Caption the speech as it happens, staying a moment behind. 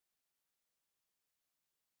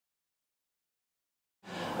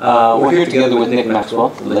We're here together with Nick Maxwell,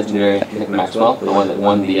 the legendary Nick Maxwell, the one that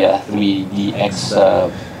won the 3DX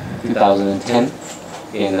 2010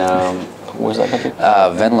 in, where's that country?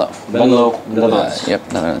 Venlo. Venlo, Netherlands.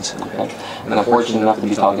 Yep, Netherlands. Okay. And I'm fortunate enough to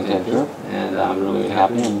be talking to him here, and I'm really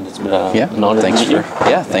happy, and it's been an honor to meet you.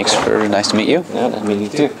 Thanks for, nice to meet you. Yeah, nice to meet you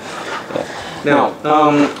too. Yeah. Now,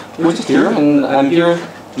 we're just here, and I'm here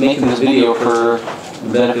making this video for the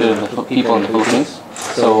benefit of the people in the Philippines.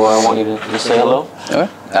 So I want you to just say hello. Okay.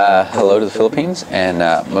 Hello to the Philippines, and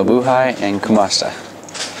mabuhay and kumasta.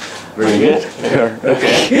 Very good.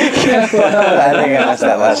 Okay. I think I messed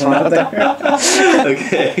that last one up there.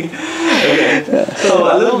 Okay. So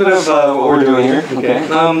a little bit of what we're doing here. Okay.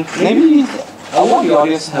 Maybe I want the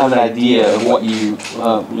audience to have an idea of what your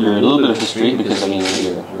little bit of history, because I mean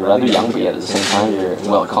you're rather young, but yet at the same time you're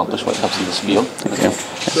well accomplished when it comes to this field. Okay.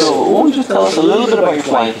 So why don't you just tell us a little bit about your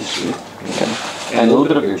flying history, okay, and a little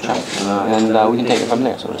bit of your training, and we can take it from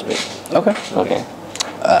there, so to speak. Okay. Okay.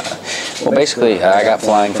 Well, basically, I got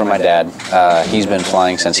flying from my dad. He's been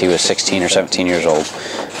flying since he was 16 or 17 years old.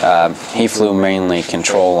 He flew mainly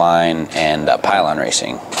control line and pylon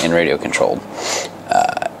racing in radio controlled.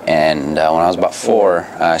 And when I was about 4,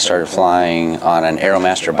 I started flying on an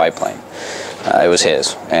Aeromaster biplane. It was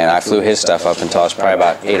his, and I flew his stuff up until I was probably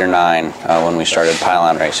about 8 or 9 when we started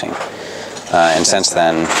pylon racing. And since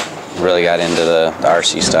then, really got into the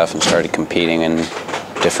RC stuff and started competing in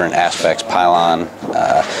different aspects, pylon,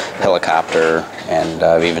 helicopter, and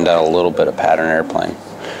I've even done a little bit of pattern airplane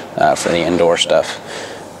for the indoor stuff.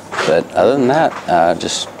 But other than that,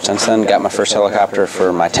 just since then, got my first helicopter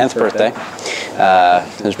for my 10th birthday.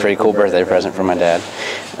 It was a pretty cool birthday present from my dad.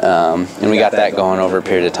 And we got that going over a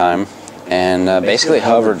period of time. And basically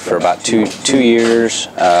hovered for about two years.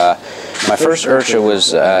 My first IRCHA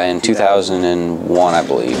was in 2001, I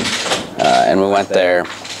believe. And we went there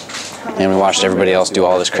and we watched everybody else do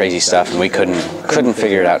all this crazy stuff, and we couldn't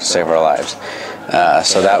figure it out to save our lives.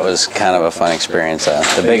 So that was kind of a fun experience.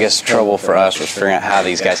 The biggest trouble for us was figuring out how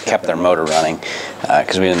these guys kept their motor running,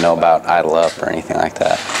 because we didn't know about idle up or anything like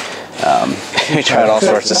that. We tried all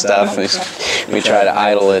sorts of stuff. We tried to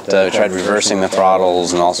idle it. We tried reversing the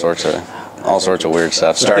throttles and all sorts of weird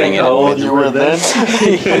stuff. Starting it. How old you were then?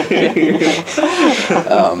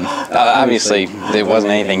 Obviously, it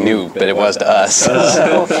wasn't anything new, but it was to us.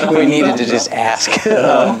 So we needed to just ask.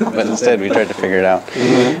 But instead, we tried to figure it out.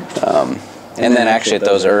 And then actually at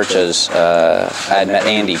those IRCHAs, I had met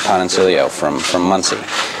Andy Ponencilio from Muncie.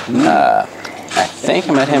 I think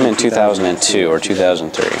I met him in 2002 or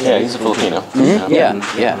 2003. Yeah, he's a Filipino.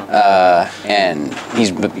 Yeah. And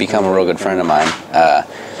he's become a real good friend of mine.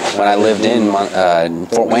 When I lived in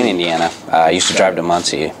Fort Wayne, Indiana, I used to drive to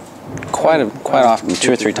Muncie quite often,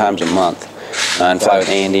 2 or 3 times a month, and fly with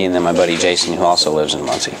Andy and then my buddy Jason, who also lives in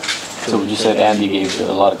Muncie. So would you say Andy gave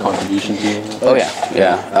a lot of contribution to you? Oh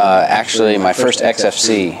yeah. Actually, my first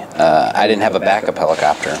XFC, I didn't have a backup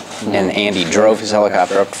helicopter, and Andy drove his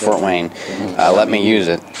helicopter up to Fort Wayne, let me use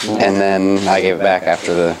it, and then I gave it back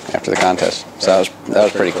after the contest. So that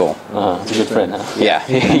was pretty cool. It's a good friend, huh? Yeah,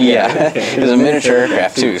 yeah. It was a miniature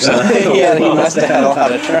aircraft too, so yeah, he must have had a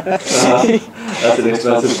lot of trust. That's an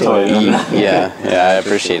expensive toy. Yeah, I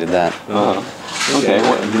appreciated that. Okay,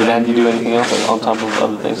 did Andy do anything else on top of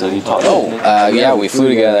other things that he taught you? Yeah, we flew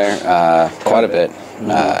together quite a bit.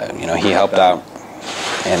 He helped out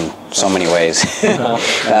in so many ways.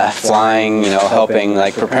 Flying, helping,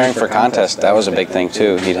 like preparing for contests, that was a big thing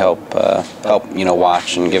too. He'd help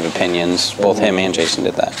watch and give opinions. Both him and Jason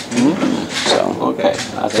did that.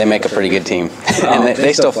 So they make a pretty good team. And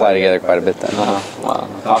they still fly together quite a bit then. Wow,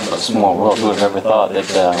 talk about a small world. Who would have ever thought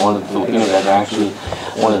that one of the Filipinos that are actually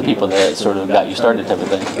one of the people that sort of got you started type of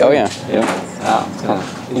thing? Oh yeah. Wow, it's kind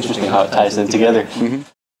of interesting how it ties in together.